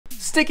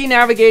Sticky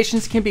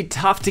navigations can be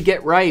tough to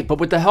get right, but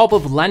with the help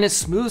of Lenis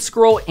Smooth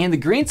Scroll and the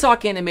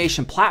GreenSock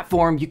animation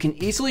platform, you can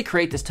easily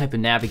create this type of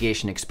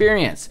navigation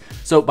experience.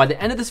 So by the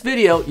end of this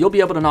video, you'll be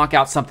able to knock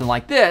out something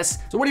like this.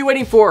 So what are you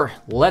waiting for?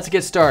 Let's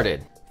get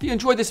started. If you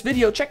enjoyed this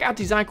video, check out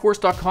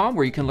DesignCourse.com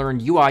where you can learn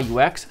UI,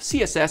 UX,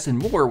 CSS, and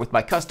more with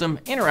my custom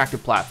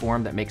interactive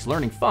platform that makes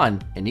learning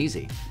fun and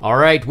easy. All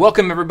right,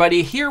 welcome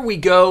everybody. Here we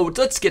go.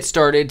 Let's get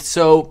started.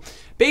 So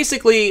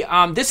basically,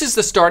 this is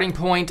the starting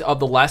point of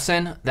the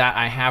lesson that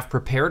I have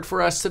prepared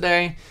for us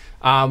today.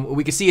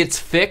 We can see it's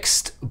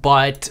fixed,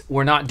 but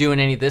we're not doing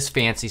any of this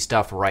fancy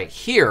stuff right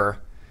here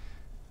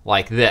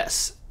like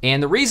this.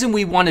 And the reason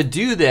we want to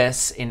do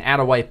this and add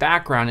a white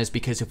background is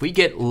because if we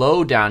get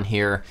low down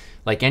here,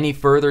 like any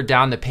further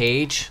down the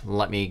page,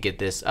 let me get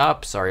this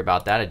up. Sorry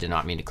about that. I did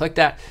not mean to click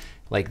that.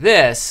 Like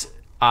this,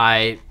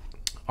 if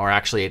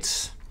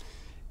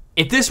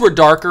this were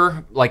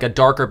darker, like a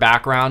darker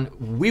background,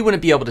 we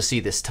wouldn't be able to see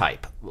this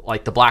type,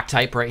 like the black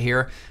type right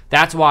here.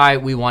 That's why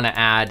we want to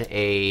add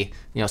a,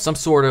 some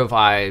sort of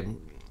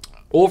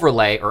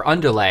overlay or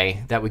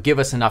underlay that would give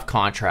us enough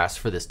contrast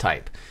for this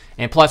type.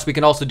 And plus we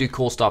can also do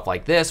cool stuff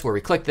like this where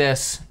we click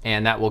this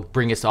and that will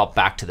bring us all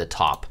back to the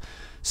top.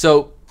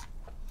 So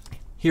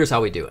here's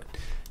how we do it.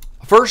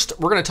 First,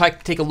 we're going to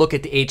take a look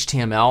at the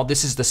HTML.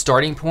 This is the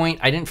starting point.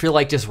 I didn't feel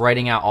like just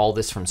writing out all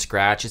this from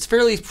scratch. It's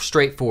fairly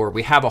straightforward.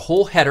 We have a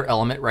whole header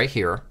element right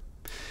here.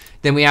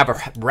 Then we have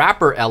a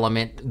wrapper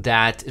element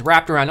that is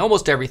wrapped around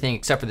almost everything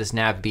except for this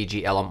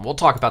nav.bg element. We'll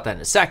talk about that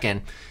in a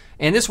second.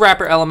 And this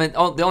wrapper element,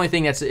 the only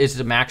thing is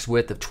a max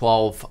width of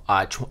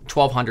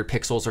 1200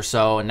 pixels or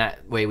so. And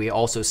that way we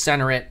also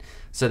center it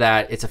so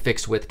that it's a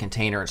fixed width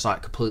container. It's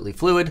not completely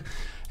fluid.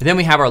 And then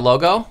we have our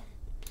logo.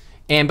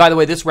 And by the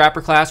way, this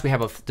wrapper class, we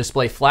have a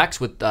display flex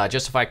with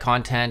justify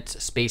content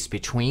space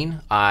between.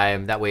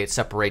 That way it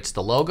separates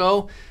the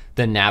logo,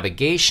 the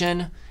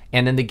navigation,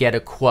 and then the get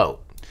a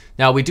quote.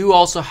 Now we do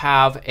also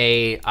have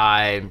a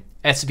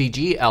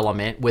SVG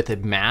element with a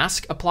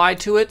mask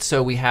applied to it.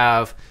 So we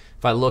have,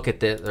 if I look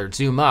at or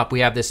zoom up, we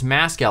have this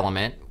mask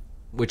element,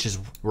 which is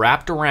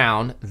wrapped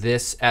around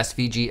this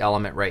SVG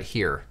element right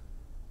here.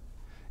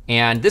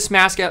 And this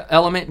mask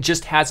element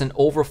just has an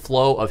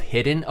overflow of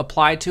hidden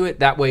applied to it.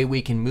 That way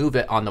we can move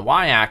it on the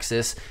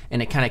y-axis and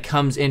it kind of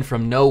comes in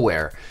from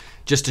nowhere.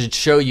 Just to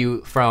show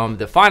you from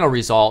the final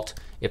result,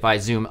 if I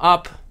zoom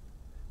up,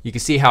 you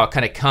can see how it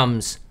kind of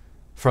comes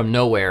from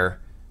nowhere.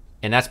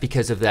 And that's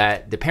because of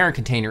that, the parent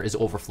container is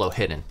overflow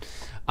hidden.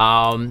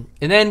 And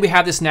then we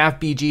have this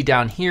nav.bg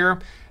down here.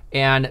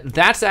 And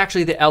that's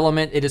actually the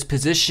element. It is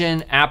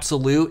position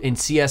absolute in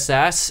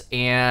CSS.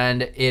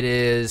 And it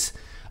is...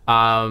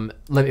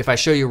 if I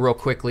show you real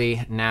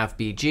quickly,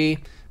 nav.bg,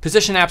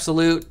 position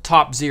absolute,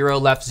 top 0,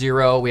 left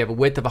 0. We have a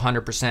width of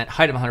 100%,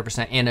 height of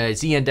 100%, and a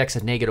z-index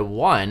of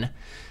 -1.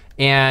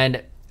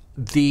 And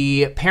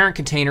the parent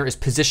container is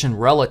position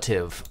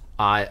relative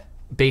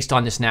based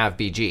on this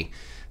nav.bg.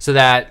 So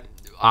that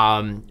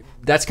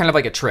that's kind of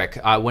like a trick.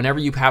 Whenever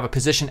you have a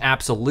position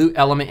absolute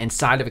element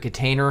inside of a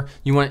container,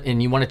 you want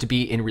it to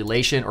be in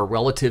relation or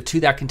relative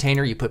to that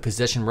container, you put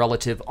position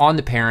relative on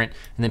the parent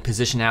and then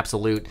position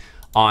absolute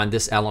on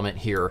this element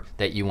here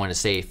that you want to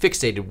say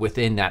fixated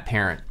within that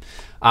parent.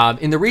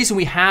 And the reason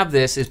we have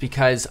this is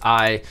because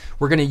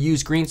we're going to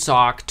use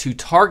GreenSock to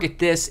target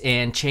this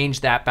and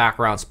change that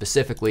background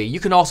specifically. You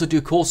can also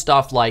do cool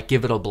stuff like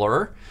give it a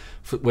blur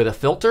with a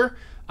filter,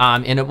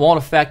 and it won't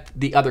affect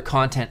the other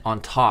content on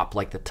top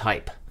like the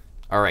type.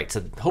 All right,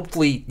 so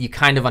hopefully you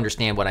kind of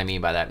understand what I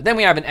mean by that. But then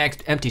we have an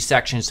empty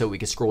section so we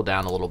can scroll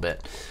down a little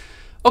bit.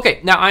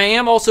 Okay, now I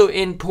am also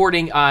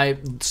importing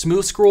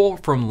Smooth Scroll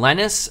from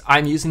Lenis.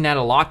 I'm using that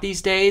a lot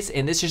these days,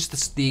 and this is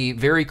just the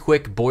very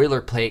quick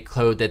boilerplate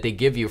code that they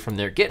give you from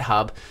their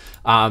GitHub.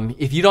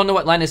 If you don't know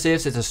what Lenis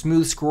is, it's a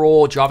Smooth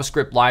Scroll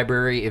JavaScript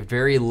library, a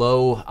very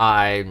low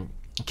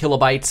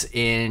kilobytes,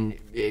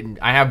 and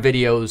I have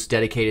videos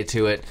dedicated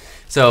to it.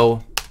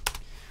 So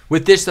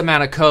with this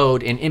amount of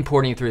code and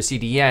importing through a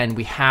CDN,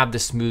 we have the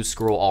Smooth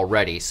Scroll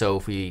already. So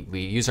if we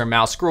use our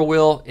mouse scroll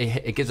wheel,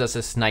 it gives us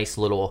this nice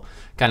little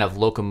kind of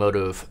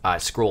locomotive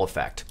scroll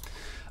effect.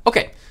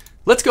 Okay,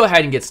 let's go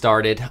ahead and get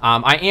started.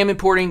 I am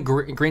importing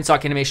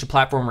GreenSock animation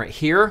platform right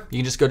here. You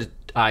can just go to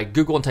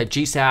Google and type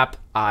GSAP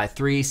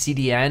 3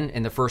 CDN,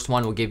 and the first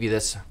one will give you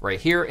this right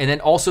here. And then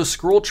also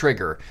scroll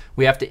trigger.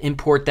 We have to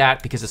import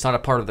that because it's not a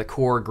part of the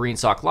core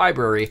GreenSock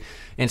library.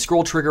 And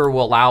scroll trigger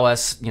will allow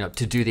us,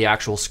 to do the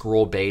actual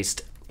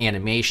scroll-based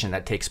animation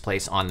that takes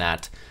place on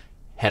that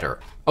header.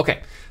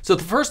 Okay, so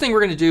the first thing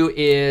we're going to do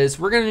is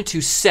we're going to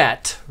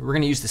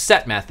use the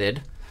set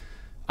method,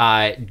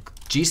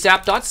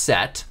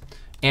 gsap.set,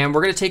 and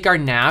we're going to take our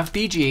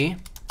nav.bg.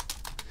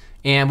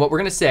 And what we're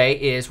going to say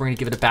is we're going to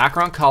give it a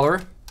background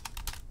color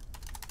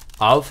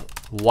of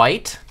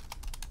white.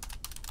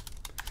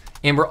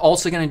 And we're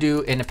also going to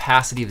do an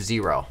opacity of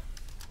 0.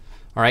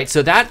 All right,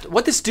 so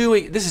what this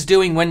is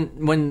doing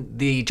when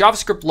the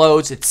JavaScript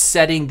loads, it's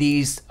setting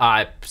these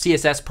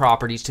CSS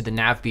properties to the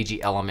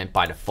nav.bg element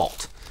by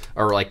default,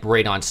 or like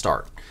right on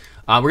start.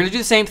 We're going to do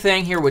the same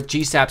thing here with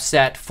GSAP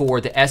set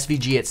for the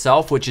SVG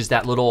itself, which is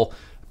that little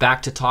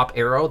back to top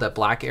arrow, that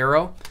black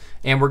arrow.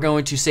 And we're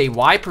going to say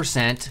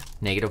y%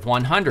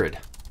 -100.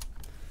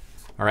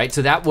 All right,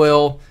 so that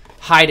will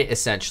hide it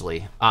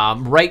essentially.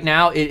 Right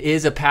now it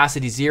is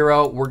opacity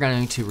 0. We're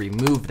going to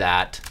remove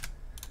that.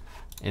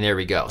 And there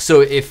we go.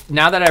 So if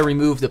now that I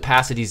remove the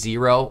opacity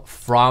 0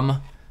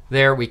 from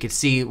there, we could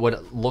see what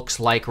it looks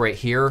like right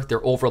here.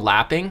 They're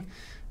overlapping.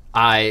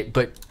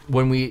 But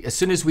when as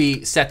soon as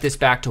we set this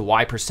back to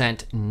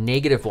y%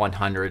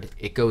 -100,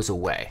 it goes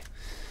away.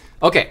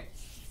 Okay,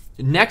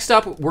 next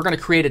up, we're going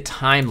to create a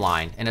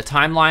timeline. And a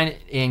timeline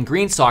in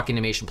GreenSock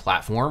animation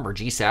platform, or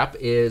GSAP,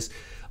 is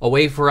a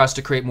way for us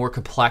to create more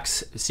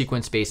complex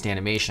sequence-based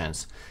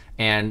animations.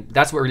 And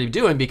that's what we're going to be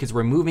doing because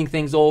we're moving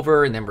things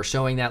over and then we're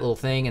showing that little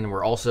thing and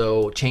we're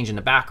also changing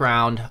the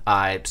background.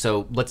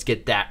 So let's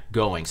get that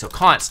going. So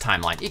const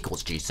timeline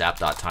equals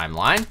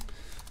gsap.timeline.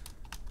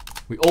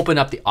 We open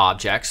up the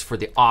objects for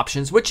the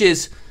options, which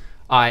is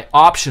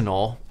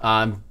optional,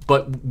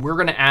 but we're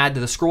going to add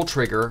the scroll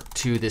trigger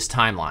to this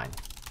timeline.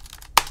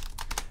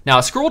 Now,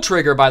 a scroll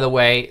trigger, by the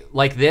way,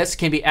 like this,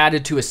 can be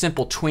added to a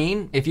simple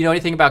tween. If you know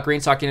anything about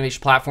GreenSock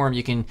Animation Platform,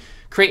 you can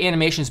create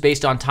animations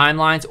based on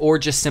timelines or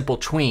just simple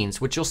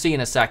tweens, which you'll see in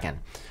a second.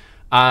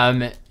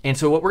 And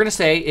so what we're going to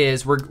say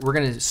is we're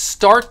going to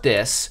start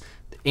this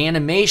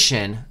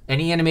animation,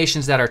 any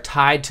animations that are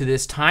tied to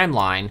this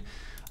timeline,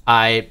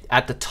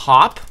 at the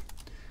top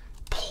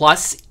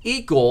plus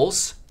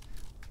equals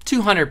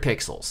 200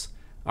 pixels.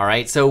 All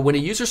right, so when a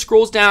user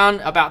scrolls down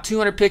about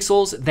 200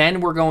 pixels, then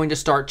we're going to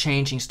start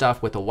changing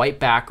stuff with a white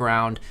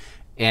background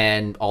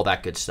and all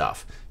that good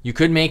stuff. You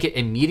could make it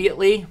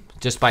immediately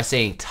just by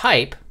saying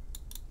type.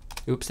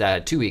 Oops, that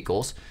had 2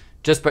 equals.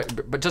 Just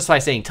by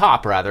saying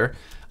top, rather.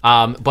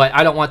 But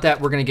I don't want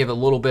that. We're going to give a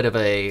little bit of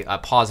a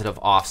positive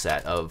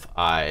offset of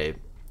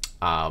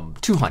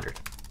 200.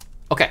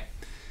 Okay.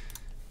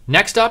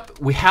 Next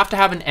up, we have to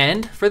have an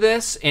end for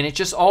this, and it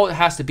just all it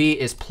has to be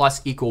is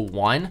plus equal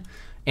 1.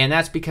 And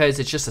that's because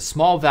it's just a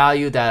small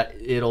value that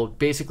it'll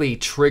basically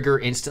trigger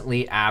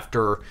instantly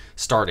after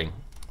starting,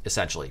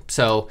 essentially.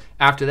 So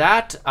after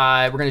that,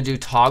 we're going to do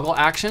toggle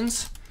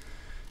actions.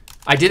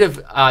 I did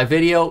a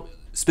video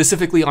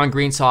specifically on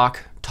GreenSock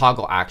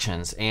toggle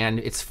actions, and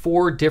it's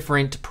 4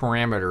 different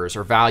parameters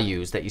or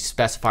values that you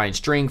specify in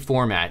string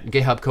format.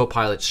 GitHub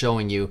Copilot's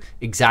showing you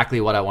exactly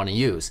what I want to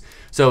use.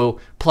 So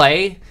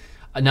play,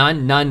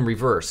 none, none,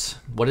 reverse.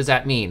 What does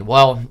that mean?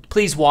 Well,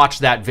 please watch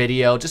that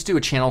video. Just do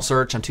a channel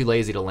search. I'm too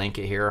lazy to link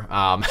it here.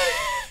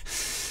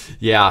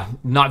 Yeah,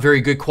 not very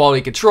good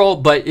quality control,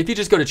 but if you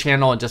just go to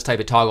channel and just type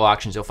in toggle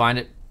actions, you'll find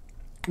it.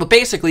 But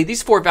basically,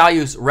 these 4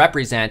 values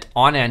represent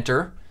on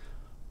enter,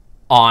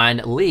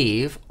 on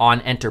leave,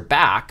 on enter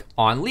back,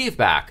 on leave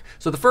back.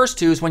 So the first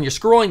 2 is when you're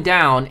scrolling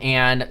down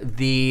and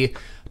the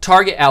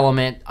target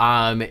element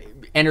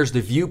enters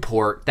the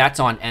viewport, that's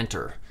on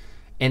enter.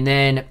 And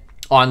then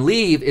on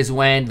leave is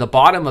when the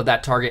bottom of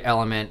that target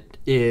element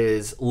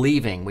is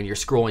leaving. When you're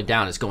scrolling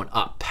down, it's going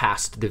up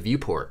past the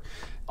viewport.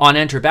 On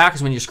enter back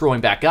is when you're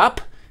scrolling back up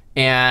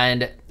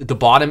and the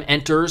bottom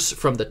enters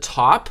from the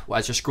top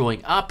as you're scrolling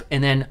up.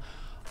 And then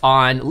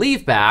on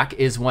leave back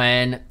is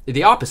when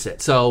the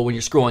opposite. So when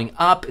you're scrolling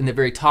up in the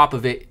very top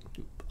of it,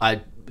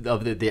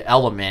 the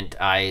element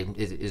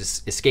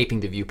is escaping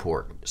the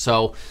viewport.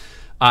 So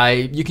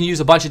you can use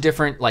a bunch of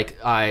different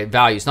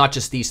values, not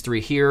just these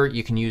 3 here.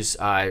 You can use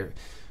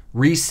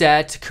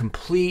reset,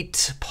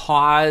 complete,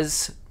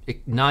 pause,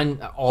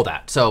 none, all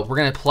that. So we're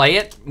going to play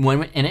it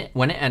when it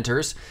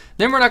enters.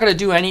 Then we're not going to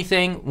do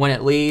anything when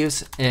it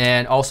leaves,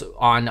 and also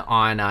on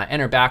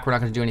enter back we're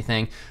not going to do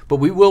anything, but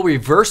we will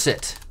reverse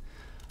it,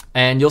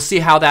 and you'll see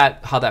how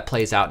that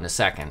plays out in a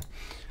second.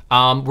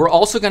 We're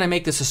also going to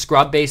make this a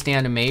scrub-based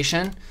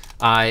animation,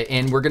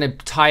 and we're going to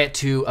tie it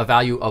to a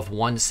value of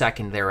 1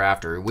 second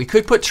thereafter. We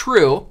could put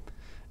true,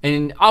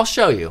 and I'll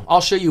show you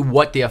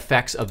what the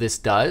effects of this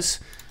does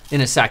in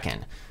a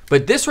second.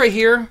 But this right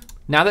here,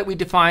 now that we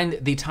defined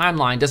the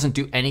timeline, doesn't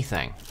do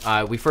anything.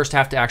 We first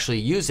have to actually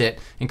use it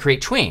and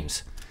create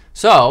tweens.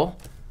 So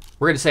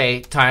we're going to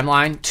say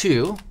timeline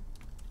 2,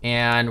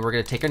 and we're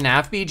going to take our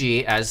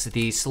navbg as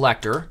the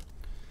selector,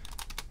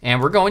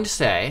 and we're going to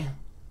say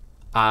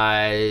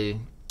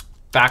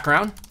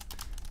background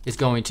is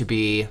going to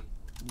be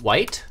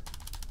white,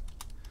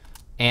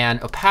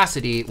 and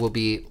opacity will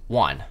be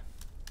 1.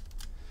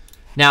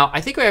 Now,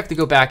 I think I have to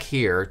go back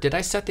here. Did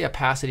I set the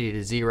opacity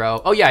to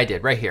 0? Oh yeah, I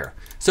did, right here.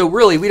 So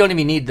really, we don't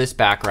even need this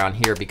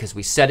background here because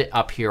we set it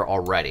up here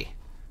already.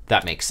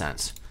 That makes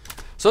sense.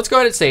 So let's go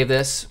ahead and save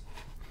this.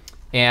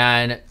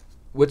 And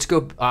let's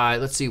go,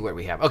 let's see what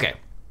we have. Okay.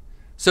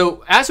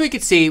 So as we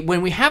can see,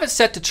 when we have it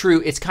set to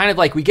true, it's kind of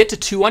like we get to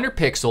 200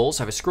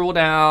 pixels. If I scroll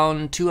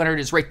down, 200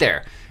 is right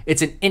there.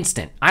 It's an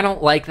instant. I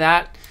don't like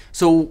that.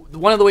 So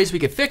one of the ways we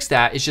could fix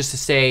that is just to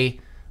say,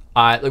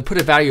 put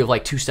a value of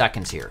like 2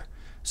 seconds here.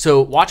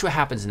 So watch what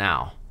happens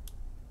now.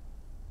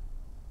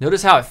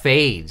 Notice how it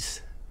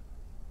fades.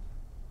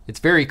 It's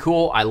very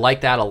cool. I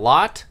like that a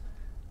lot.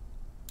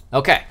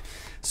 Okay,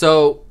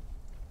 so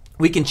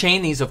We can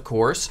chain these, of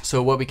course.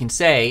 So what we can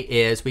say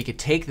is we could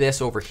take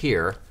this over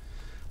here.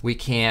 We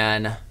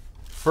can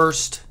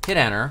first hit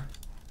enter,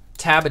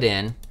 tab it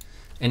in,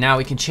 and now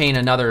we can chain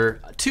another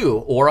to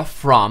or a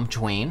from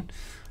tween.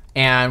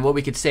 And what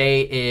we could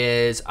say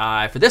is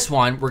for this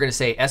one, we're going to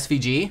say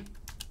SVG.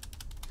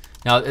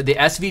 Now the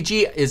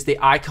SVG is the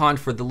icon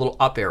for the little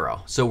up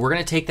arrow. So we're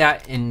going to take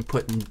that and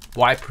put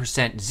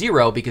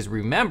Y%0 because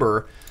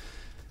remember,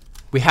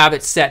 we have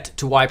it set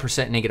to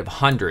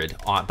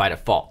Y%-100 by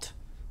default.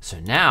 So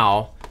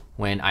now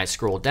when I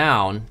scroll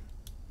down,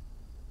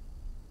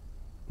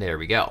 there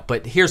we go.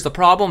 But here's the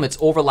problem, it's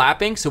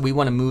overlapping. So we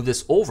want to move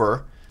this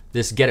over,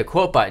 this get a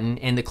quote button,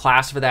 and the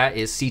class for that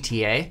is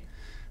CTA.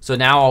 So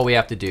now all we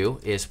have to do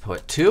is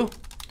put 2,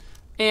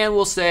 and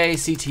we'll say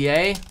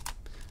CTA,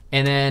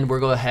 and then we'll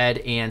go ahead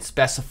and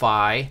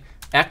specify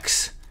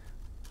X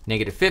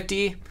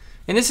 -50.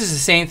 And this is the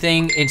same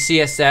thing in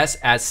CSS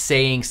as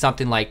saying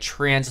something like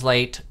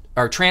translate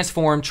or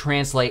transform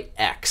translate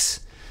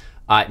X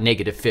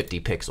 -50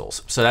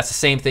 pixels. So that's the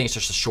same thing, it's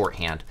just a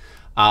shorthand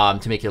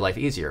to make your life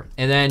easier.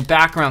 And then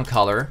background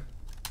color,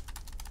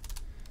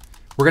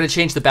 we're going to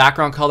change the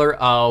background color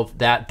of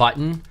that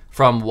button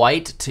from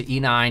white to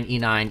E9,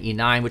 E9,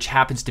 E9, which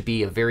happens to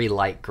be a very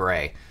light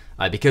gray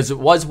because it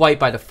was white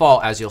by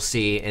default, as you'll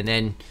see, and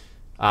then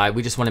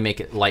we just want to make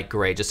it light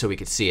gray just so we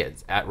could see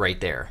it at right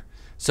there.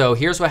 So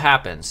here's what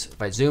happens. If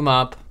I zoom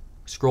up,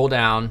 scroll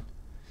down,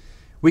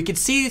 we could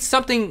see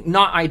something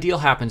not ideal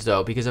happens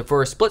though, because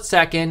for a split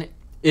second,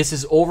 this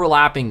is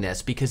overlapping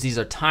this because these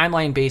are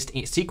timeline-based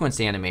sequence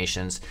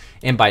animations,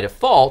 and by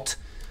default,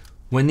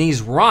 when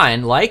these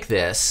run like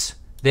this,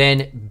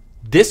 then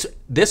this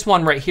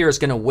one right here is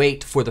going to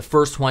wait for the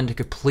first one to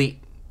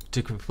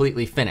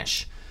completely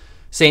finish.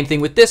 Same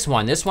thing with this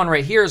one. This one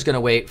right here is going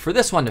to wait for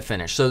this one to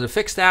finish. So to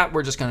fix that,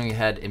 we're just going to go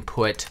ahead and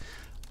put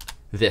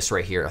this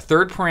right here, a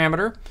third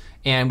parameter,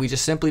 and we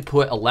just simply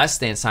put a less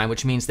than sign,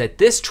 which means that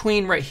this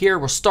tween right here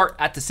will start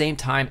at the same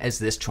time as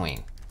this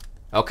tween.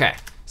 Okay,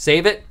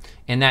 save it,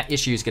 and that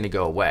issue is going to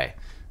go away.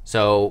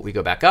 So we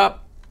go back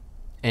up,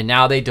 and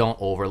now they don't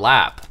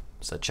overlap.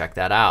 So check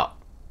that out.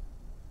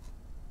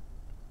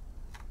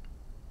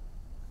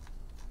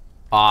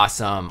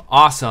 Awesome,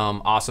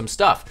 awesome, awesome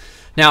stuff.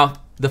 Now,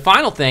 the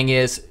final thing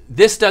is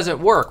this doesn't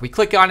work. We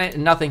click on it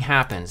and nothing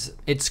happens.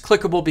 It's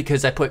clickable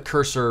because I put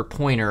cursor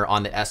pointer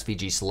on the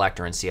SVG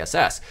selector in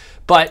CSS,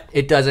 but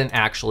it doesn't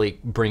actually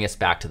bring us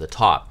back to the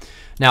top.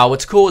 Now,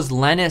 what's cool is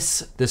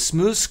Lenis, the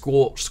smooth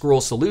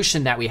scroll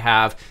solution that we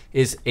have,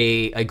 is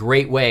a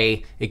great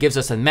way. It gives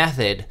us a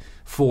method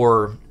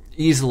for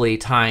easily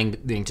tying,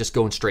 just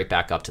going straight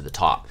back up to the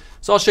top.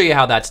 So I'll show you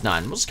how that's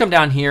done. We'll just come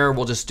down here.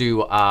 We'll just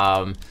do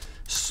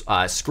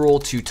scroll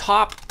to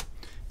top.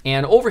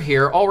 And over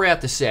here, all we have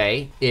to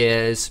say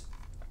is,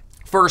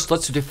 first,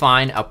 let's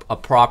define a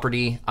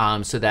property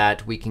so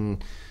that we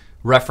can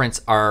reference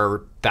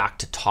our back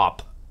to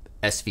top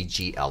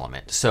SVG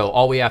element. So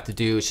all we have to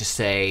do is just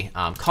say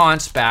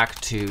const back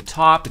to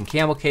top in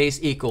camel case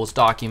equals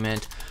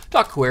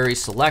document.query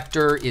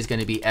selector is going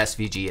to be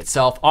SVG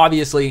itself.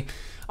 Obviously,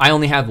 I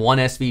only have one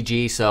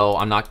SVG, so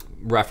I'm not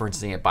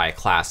referencing it by a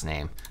class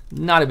name.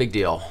 Not a big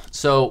deal.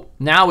 So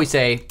now we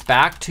say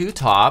back to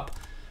top,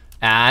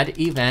 add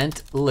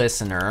event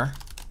listener.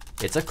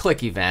 It's a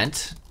click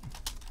event.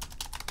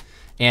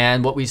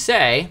 And what we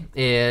say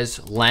is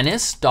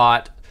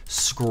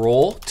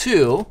Lenis.scroll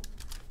to,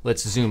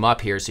 let's zoom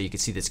up here so you can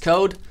see this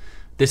code.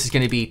 This is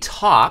going to be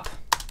top.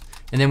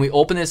 And then we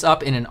open this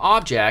up in an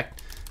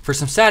object for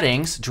some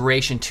settings,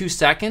 duration 2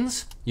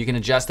 seconds. You can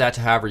adjust that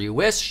to however you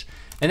wish.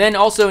 And then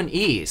also an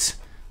ease.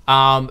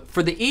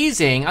 For the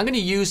easing, I'm going to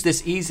use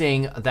this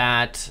easing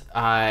that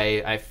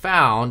I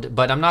found,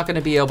 but I'm not going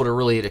to be able to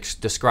really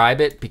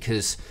describe it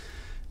because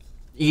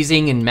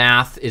easing in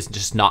math is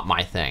just not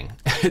my thing.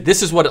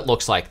 This is what it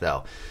looks like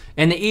though.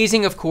 And the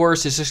easing, of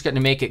course, is just going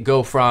to make it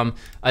go from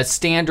a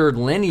standard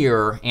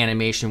linear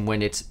animation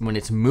when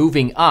it's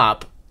moving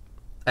up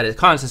at a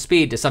constant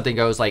speed to something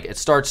goes like it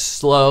starts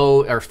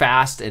slow or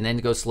fast and then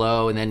goes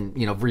slow and then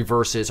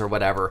reverses or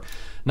whatever.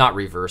 Not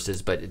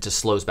reverses, but it just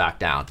slows back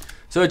down.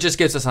 So it just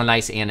gives us a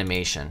nice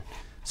animation.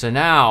 So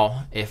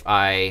now if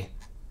I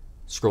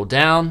scroll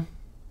down,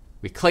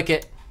 we click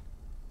it,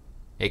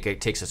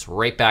 it takes us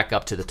right back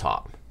up to the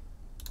top.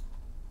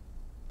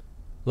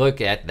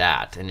 Look at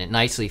that, and it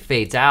nicely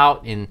fades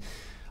out. In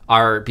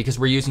because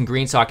we're using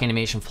GreenSock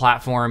animation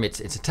platform, it's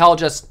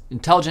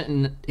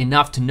intelligent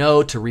enough to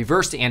know to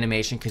reverse the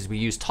animation because we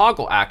use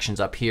toggle actions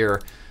up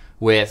here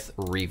with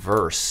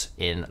reverse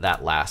in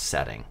that last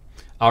setting.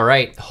 All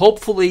right,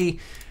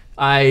 hopefully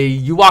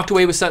you walked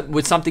away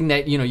with something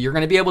that you're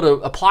going to be able to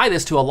apply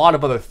this to a lot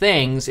of other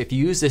things. If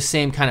you use this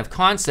same kind of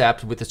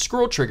concept with the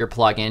scroll trigger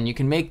plugin, you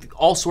can make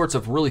all sorts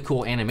of really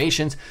cool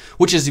animations,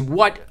 which is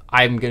what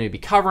I'm going to be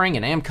covering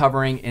and am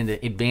covering in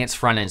the advanced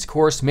front ends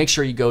course. Make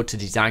sure you go to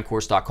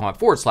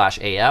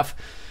designcourse.com/AF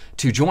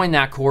to join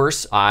that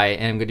course. I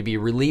am going to be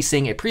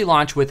releasing a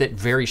pre-launch with it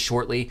very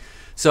shortly.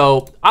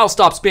 So I'll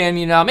stop spamming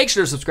you now. Make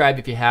sure to subscribe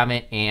if you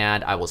haven't,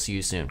 and I will see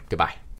you soon. Goodbye.